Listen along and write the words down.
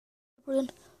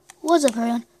What's up,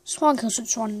 everyone? Swan Coast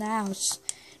in the house.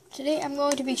 Today I'm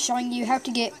going to be showing you how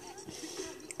to get,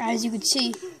 as you can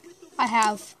see, I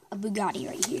have a Bugatti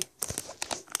right here.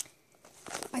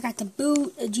 I got a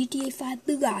GTA5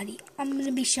 Bugatti. I'm going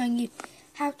to be showing you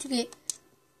how to get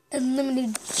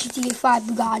unlimited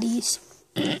GTA5 Bugattis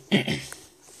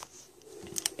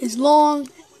as long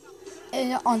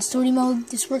on story mode.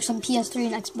 This works on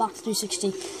PS3 and Xbox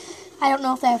 360. I don't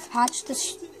know if they have patched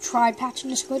this, tried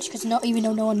patching this glitch, because even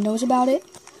though no one knows about it.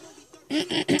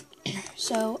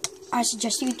 So I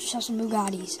suggest you get yourself some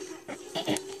Bugattis,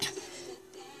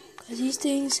 because these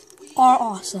things are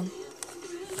awesome.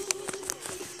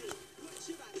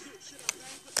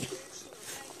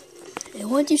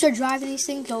 And once you start driving these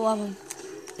things, you'll love them.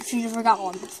 If you never got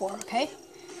one before, okay?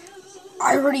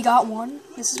 I already got one.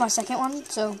 This is my second one,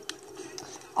 so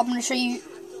I'm going to show you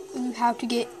how to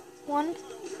get one.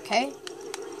 Okay.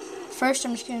 First,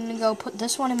 I'm just going to go put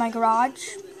this one in my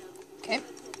garage. Okay.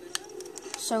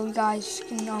 So you guys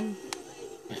can,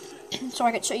 so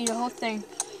I can show you the whole thing.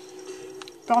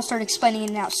 But I'll start explaining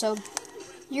it now. So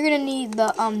you're going to need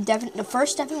the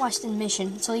first Devin Weston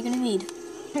mission. That's all you're going to need.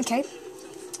 Okay.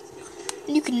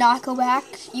 And you cannot go back.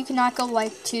 You cannot go,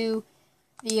 like, to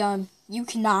the, you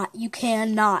cannot,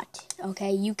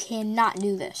 okay? You cannot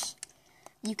do this.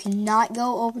 You cannot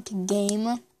go over to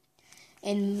game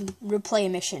and replay a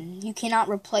mission. You cannot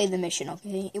replay the mission,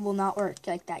 okay? It will not work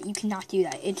like that. You cannot do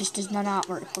that. It just does not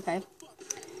work, okay?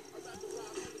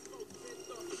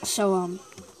 So,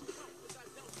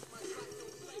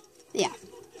 yeah.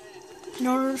 In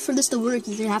order for this to work,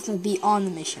 you're going to have to be on the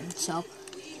mission. So,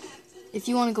 if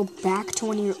you want to go back to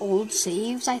one of your old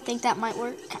saves, I think that might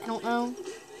work. I don't know.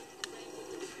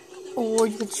 Or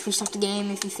you could just restart the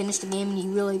game if you finish the game and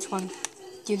you really just want to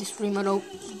do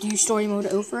story mode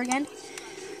over again.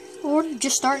 Or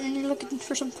just start and you're looking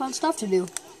for some fun stuff to do.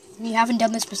 You haven't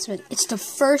done this before. It's the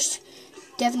first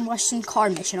Devin Weston car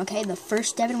mission, okay? The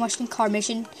first Devin Weston car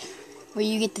mission where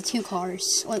you get the 2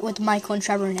 cars with Michael and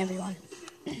Trevor and everyone.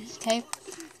 Okay?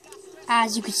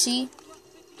 As you can see,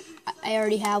 I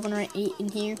already have one right in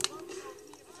here.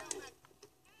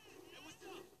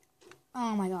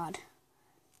 Oh my god.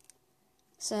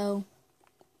 So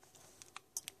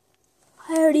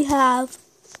I already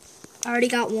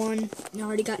got one, and I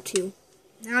already got 2.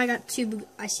 Now I got 2,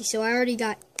 I see, so I already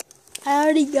got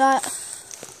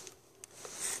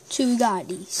 2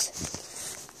 Bugattis.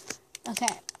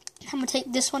 Okay, I'm gonna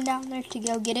take this one down there to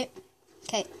go get it.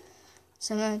 Okay,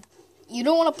 so you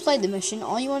don't want to play the mission,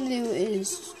 all you want to do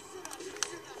is,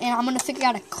 and I'm gonna figure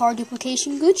out a car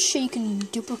duplication glitch, so you can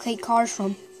duplicate cars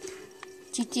from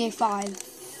GTA 5.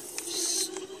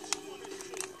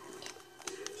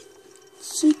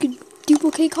 So you can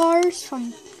duplicate cars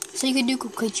from, so you can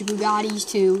duplicate your Bugattis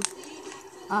to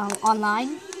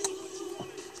online.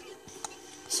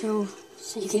 So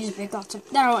you can just make lots of,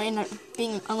 that'll end up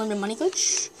being an unlimited money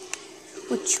glitch,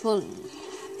 which will,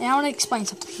 and I want to explain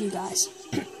something to you guys.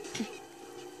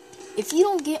 If you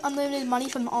don't get unlimited money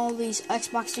from all these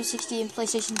Xbox 360 and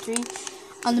PlayStation 3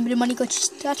 unlimited money glitches,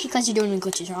 that's because you're doing the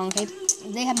glitches wrong, okay?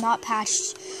 They have not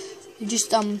patched. You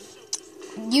just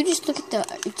you just look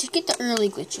at just get the early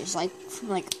glitches, like from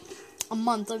like a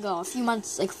month ago, a few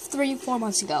months, like 3-4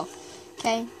 months ago,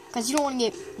 okay? Because you don't want to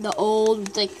get the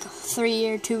old, like 3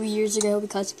 or 2 years ago,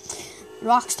 because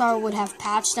Rockstar would have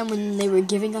patched them when they were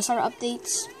giving us our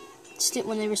updates,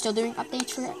 when they were still doing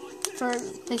updates for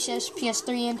PlayStation,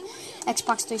 PS3 and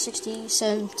Xbox 360,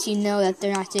 so you know that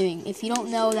they're not doing. If you don't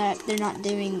know that they're not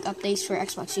doing updates for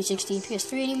Xbox 360 and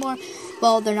PS3 anymore,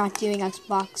 well, they're not doing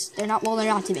Xbox. They're not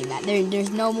doing that.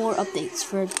 There's no more updates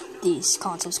for these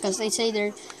consoles because they say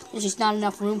there's just not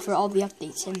enough room for all the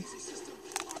updates, and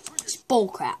it's bull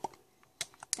crap.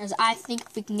 Because I think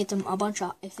if we can get them a bunch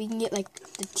of, if we can get like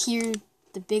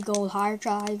the big old hard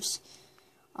drives,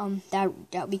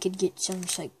 that we could get some,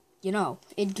 just like, you know,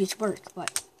 it just work.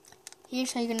 But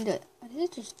here's how you're gonna do it. Did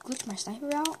it just glitch my sniper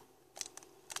out?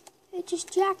 It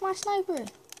just jacked my sniper.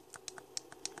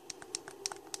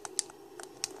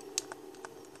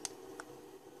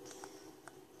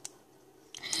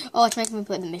 Oh, it's making me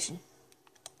play the mission,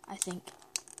 I think.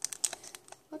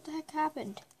 What the heck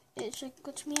happened? It just like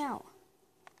glitched me out.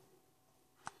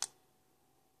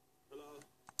 Hello?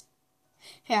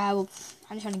 Here, I'm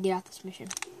just trying to get out this mission.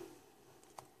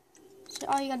 So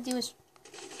all you gotta do is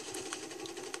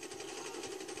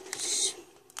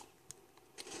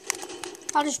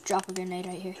I'll just drop a grenade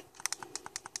right here.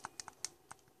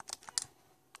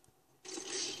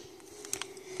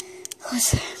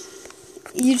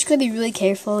 You just gotta be really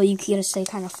careful. You gotta stay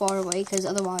kind of far away, because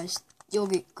otherwise you'll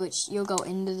get glitched. You'll go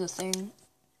into the thing,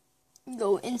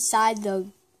 go inside the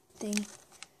thing.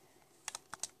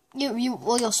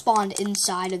 You'll spawn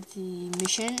inside of the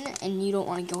mission, and you don't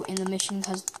want to go in the mission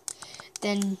because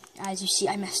then, as you see,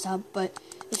 I messed up. But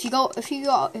if you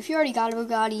already got a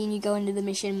Bugatti and you go into the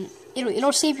mission,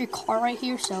 it'll save your car right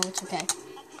here, so it's okay.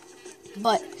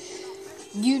 But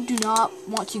you do not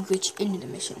want to glitch into the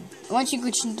mission. Once you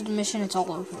glitch into the mission, it's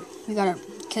all over. You gotta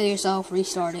kill yourself,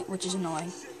 restart it, which is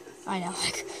annoying. I know,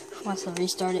 like, who wants to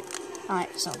restart it?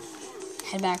 Alright, so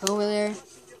head back over there.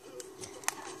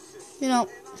 You know,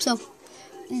 so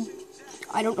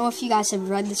I don't know if you guys have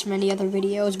read this from any other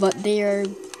videos, but they're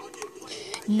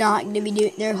not going to be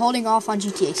doing, they're holding off on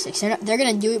GTA 6. They're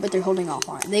going to do it, but they're holding off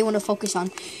on it. They want to focus on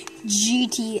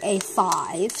GTA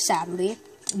 5, sadly,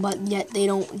 but yet they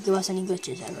don't give us any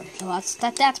glitches ever. So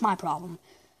that's my problem.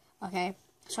 Okay,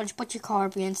 so just put your car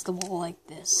up against the wall like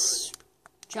this.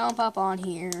 Jump up on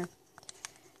here.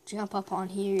 Jump up on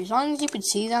here. As long as you can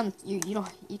see them, you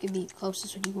can be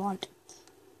closest when you want.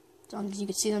 As long as you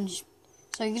can see them,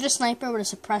 so you get a sniper with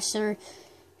a suppressor.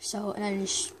 So and then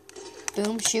just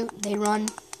boom, shoot. They run.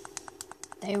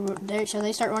 So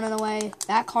they start running away.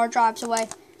 That car drives away.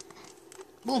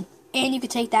 Boom, and you can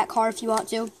take that car if you want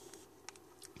to.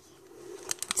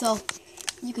 So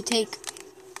you could take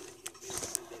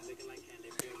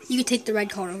the red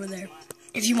car over there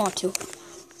if you want to.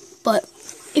 But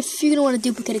if you're gonna want to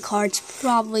duplicate a car, it's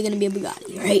probably gonna be a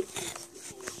Bugatti, right?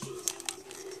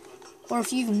 Or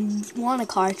if you even want a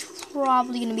car, it's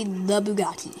probably gonna be the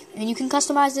Bugatti. And you can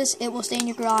customize this. It will stay in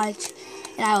your garage,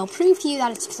 and I will prove to you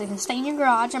that it's gonna stay in your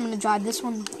garage. I'm gonna drive this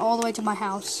one all the way to my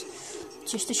house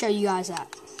just to show you guys that.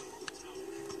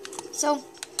 So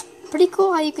pretty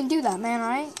cool how you can do that, man,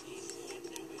 right?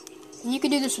 And you can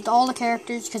do this with all the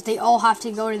characters because they all have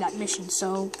to go to that mission.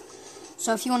 So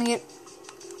if you want to get...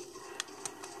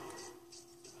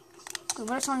 Wait,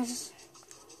 what song is this?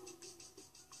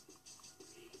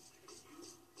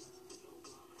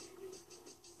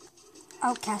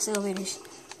 Outcast Elevators.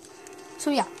 So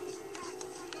yeah.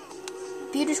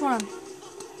 If you just want to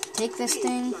take this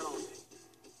thing...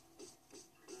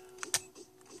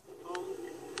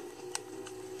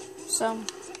 So,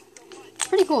 it's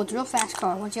pretty cool. It's a real fast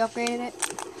car. Once you upgraded it,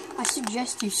 I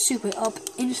suggest you soup it up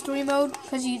in story mode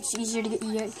because it's easier to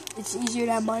get. It's easier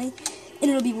to have money, and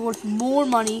it'll be worth more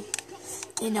money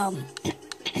in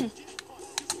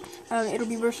it'll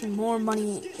be worth more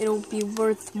money. It'll be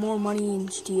worth more money in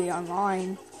GTA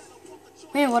Online.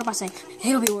 Man, what am I saying?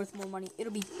 It'll be worth more money.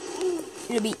 It'll be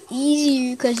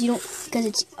easier because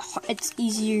it's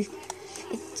easier.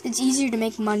 It's easier to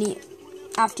make money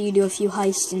after you do a few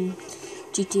heists in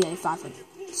GTA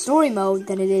 5 story mode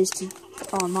than it is to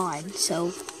online.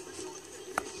 So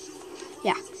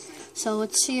yeah, so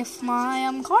let's see if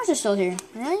my cars are still here.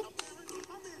 Right,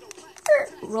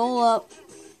 roll up.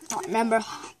 Oh, remember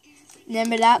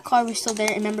that car was still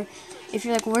there. Remember, if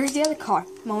you're like, where's the other car?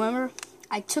 Well, remember,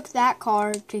 I took that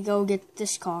car to go get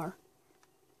this car.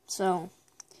 So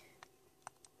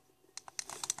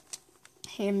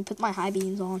here, let me put my high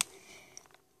beams on.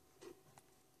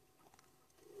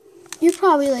 You're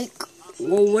probably like,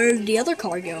 well, where'd the other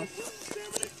car go?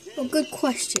 Well, good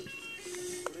question.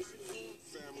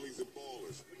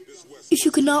 If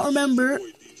you cannot remember,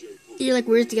 you're like,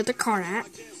 where's the other car at?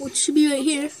 Well, it should be right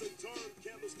here.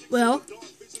 Well,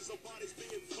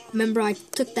 remember I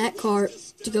took that car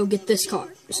to go get this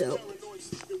car. So,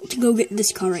 to go get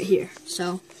this car right here.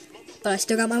 So, but I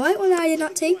still got my white one that I did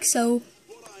not take. So,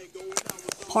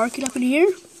 park it up in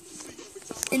here.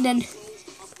 And then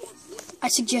I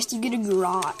suggest you get a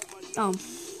garage.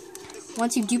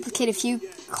 Once you duplicate a few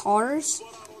cars,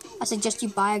 I suggest you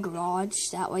buy a garage.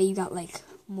 That way you got like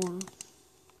more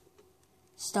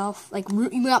stuff. Like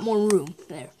you got more room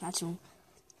there. That's room.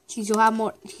 Because you'll have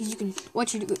more. You can.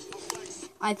 What you do?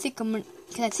 I think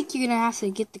because I think you're gonna have to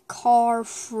get the car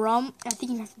from. I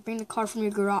think you have to bring the car from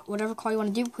your garage. Whatever car you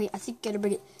want to duplicate. I think you gotta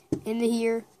bring it into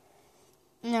here.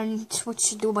 And then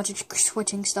do a bunch of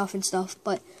switching stuff and stuff.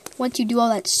 But once you do all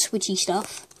that switchy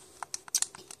stuff,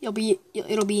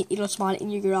 it'll spawn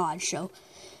in your garage. So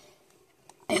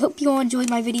I hope you all enjoyed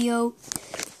my video.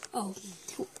 Oh,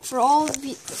 for all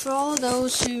of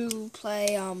those who play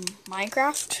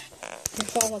Minecraft,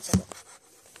 hold on one second.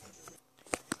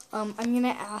 I'm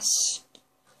gonna ask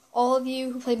all of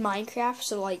you who played Minecraft.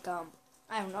 So like I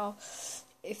don't know.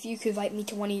 If you could invite me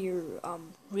to one of your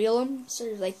realms,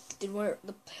 or like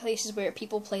the places where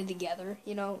people play together,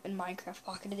 you know, in Minecraft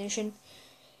Pocket Edition.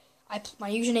 My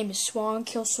username is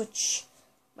SwanKillSwitch.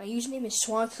 My username is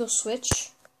SwanKillSwitch.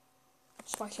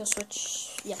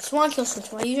 SwanKillSwitch. Yeah,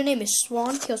 SwanKillSwitch. My username is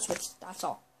SwanKillSwitch. That's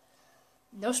all.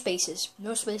 No spaces.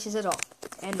 No spaces at all.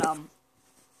 And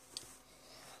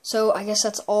So I guess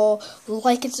that's all.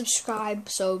 Like and subscribe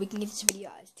so we can get this video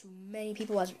out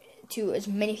to as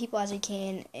many people as we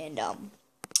can. And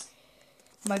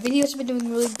my videos have been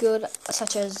doing really good,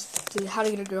 such as the how to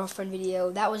get a girlfriend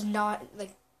video. That was not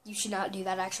like, you should not do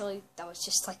that actually. That was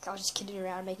just like, I was just kidding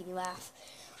around, making you laugh.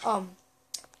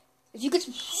 If you could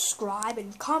subscribe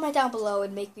and comment down below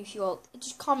and make me feel,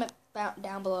 just comment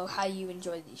down below how you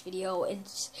enjoyed this video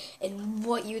and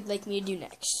what you would like me to do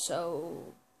next.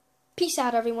 So peace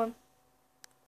out, everyone.